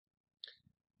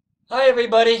Hi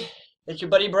everybody, it's your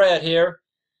buddy Brad here.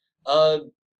 Uh,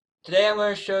 Today I'm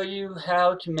going to show you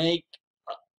how to make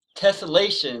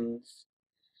tessellations,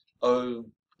 or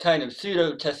kind of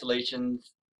pseudo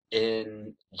tessellations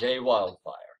in JWildfire.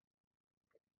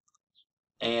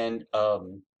 And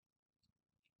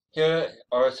here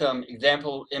are some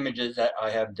example images that I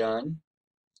have done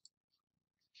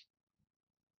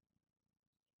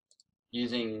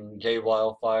using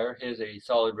JWildfire. Here's a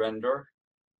solid render,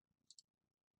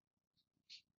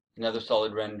 another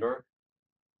solid render.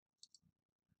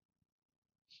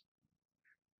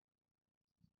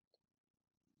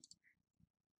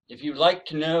 If you'd like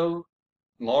to know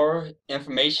more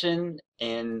information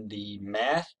and the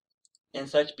math and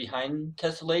such behind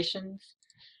tessellations,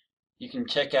 you can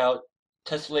check out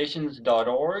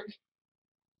tessellations.org,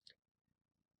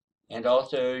 and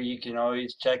also you can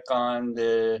always check on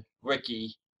the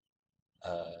Wikipedia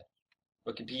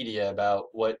about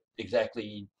what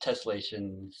exactly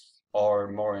tessellations are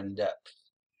more in depth.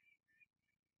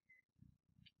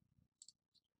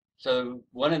 So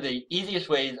one of the easiest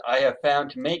ways I have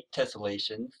found to make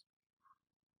tessellations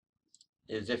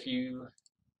is if you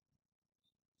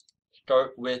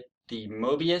start with the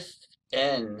Mobius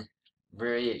N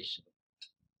variation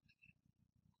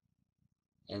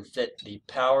and set the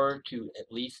power to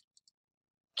at least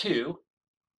 2.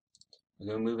 I'm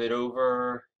going to move it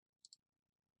over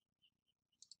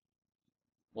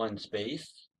one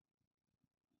space.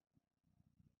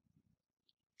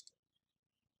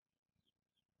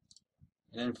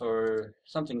 And then for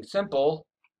something simple,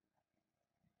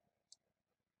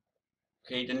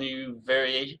 create a new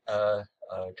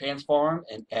transform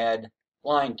and add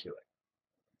line to it.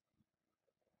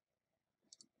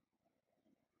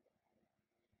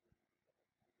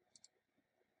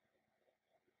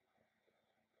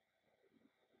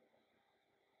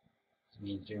 Let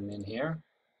me zoom in here.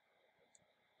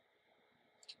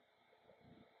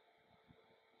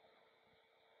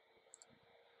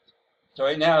 So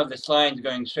right now this line is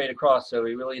going straight across, so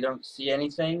we really don't see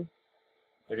anything.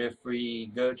 But if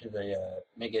we go to the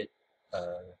make it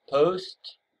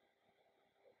post,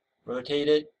 rotate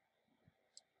it,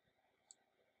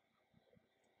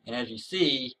 and as you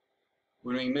see,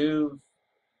 when we move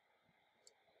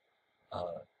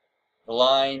the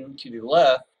line to the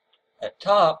left at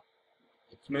top,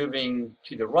 it's moving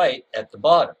to the right at the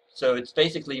bottom. So it's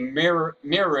basically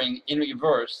mirroring in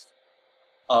reverse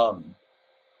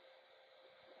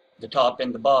the top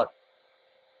and the bottom.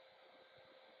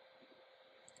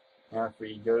 Now if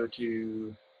we go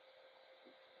to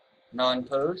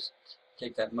non-post,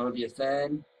 take that Mobius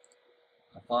N,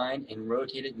 align and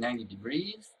rotate it 90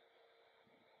 degrees.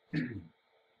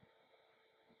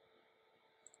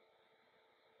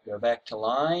 Go back to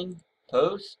line,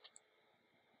 post.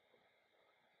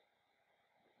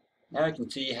 Now I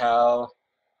can see how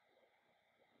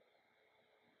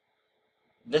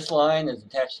this line is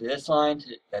attached to this line,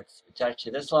 that's attached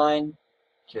to this line,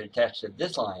 to attach to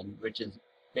this line, which is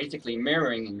basically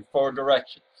mirroring in 4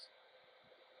 directions.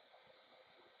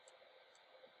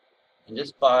 And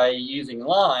just by using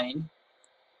line,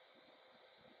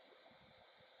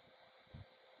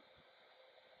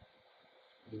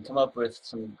 you can come up with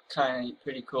some kind of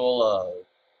pretty cool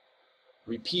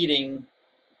repeating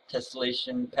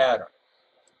tessellation pattern.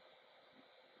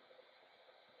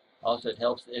 Also, it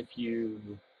helps if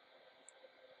you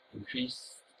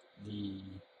increase the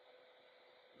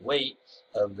weight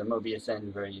of the Mobius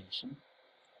N variation.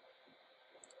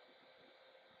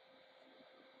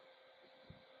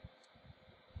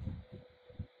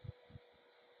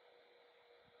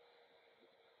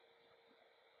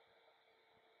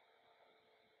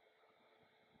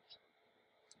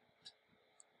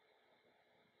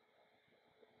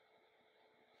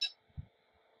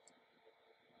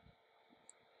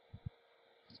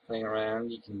 Just playing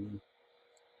around, you can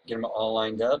get them all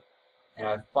lined up. And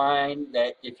I find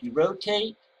that if you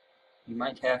rotate, you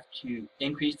might have to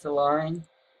increase the line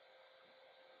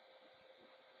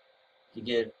to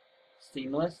get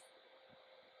seamless.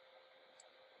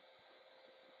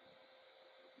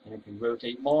 And if you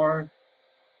rotate more,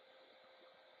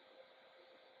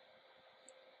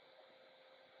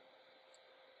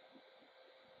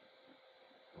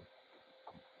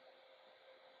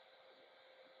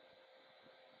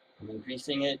 I'm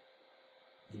increasing it,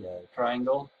 the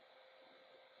triangle.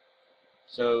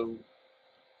 So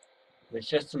with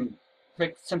just some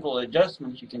quick, simple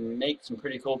adjustments, you can make some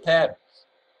pretty cool patterns.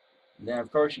 And then,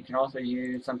 of course, you can also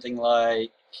use something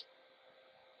like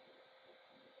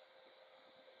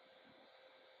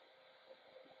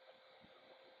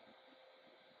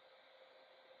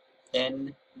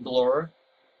N blur,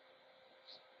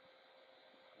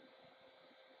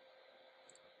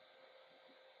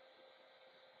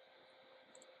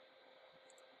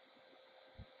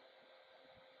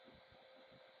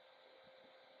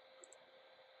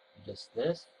 just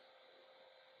this.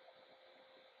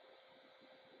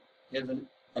 Here's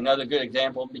another good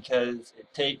example because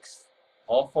it takes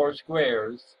all 4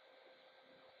 squares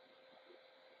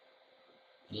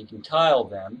and you can tile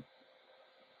them,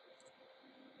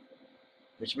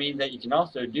 which means that you can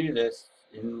also do this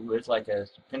with like a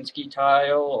Sierpinski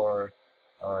tile or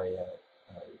a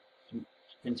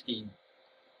Sierpinski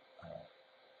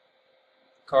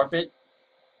carpet.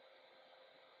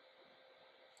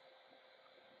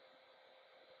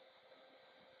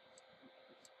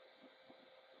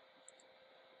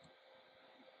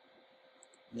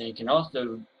 And then you can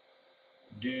also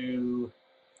do,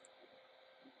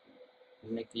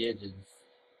 make the edges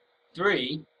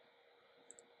 3,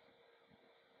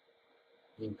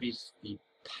 increase the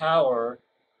power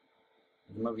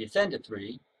of the movie ascend to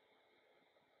 3.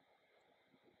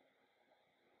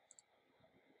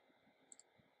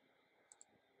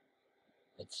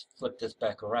 Let's flip this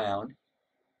back around.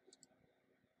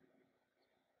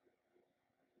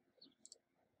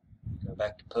 Go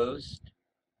back to post.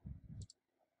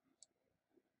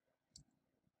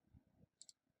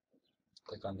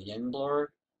 Click on the end blur.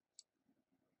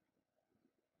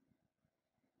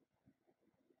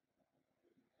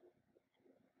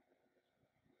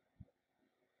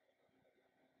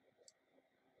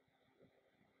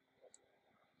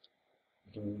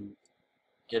 You can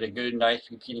get a good,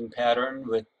 nice repeating pattern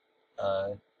with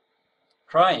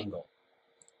triangle.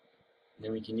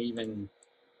 Then we can even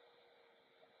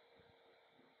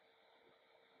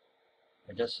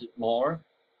adjust it more.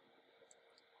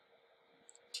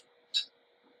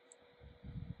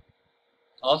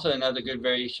 Also, another good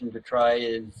variation to try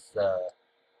is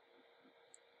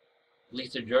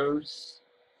Lisa Joe's,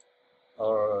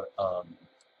 or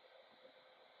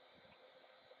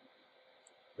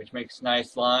which makes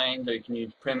nice lines, or you can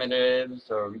use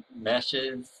primitives or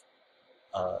meshes.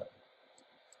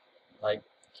 Like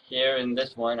here in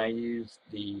this one, I used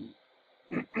the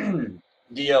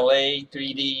DLA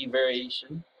 3D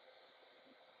variation.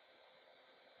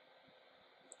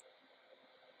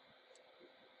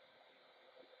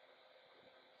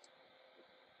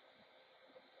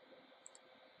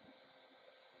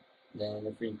 Then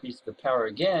if we increase the power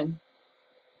again,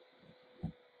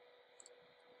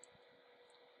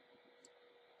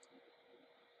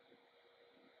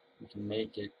 we can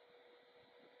make it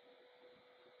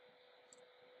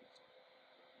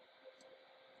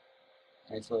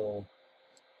nice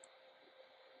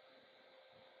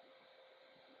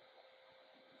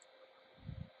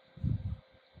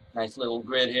little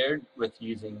grid here with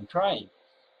using triangles.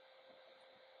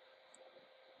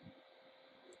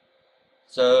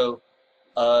 So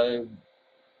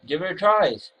give it a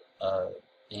try,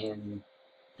 and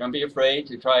don't be afraid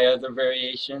to try other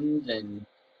variations, and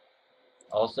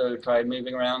also try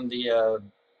moving around the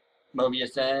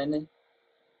Mobius N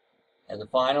as a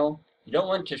final. You don't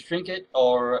want to shrink it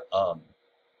or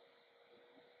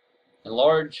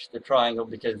enlarge the triangle,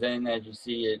 because then as you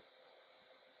see it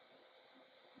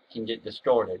can get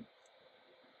distorted.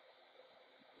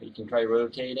 But you can try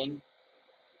rotating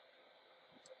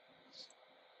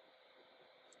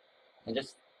and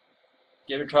just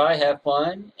give it a try, have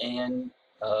fun, and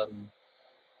if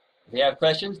you have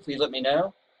questions, please let me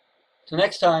know. Till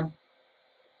next time,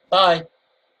 bye.